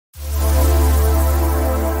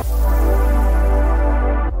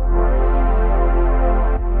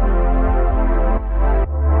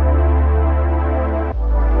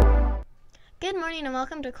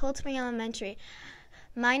welcome to Cold Spring Elementary.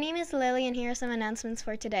 My name is Lily, and here are some announcements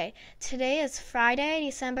for today. Today is Friday,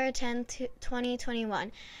 December 10th,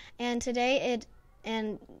 2021, and it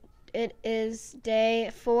is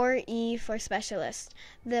day 4E for specialists.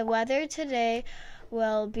 The weather today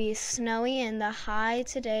will be snowy, and the high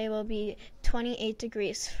today will be 28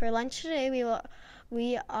 degrees. For lunch today,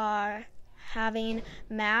 we are having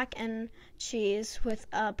mac and cheese with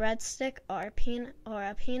a breadstick or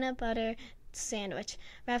a peanut butter sandwich.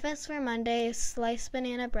 Breakfast for Monday is sliced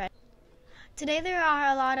banana bread. Today there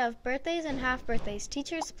are a lot of birthdays and half birthdays.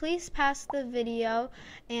 Teachers, please pass the video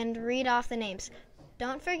and read off the names.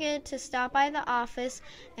 Don't forget to stop by the office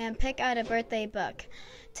and pick out a birthday book.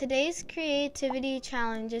 Today's creativity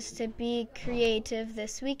challenge is to be creative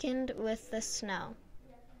this weekend with the snow.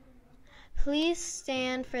 Please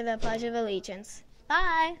stand for the Pledge of Allegiance.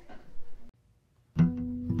 Bye!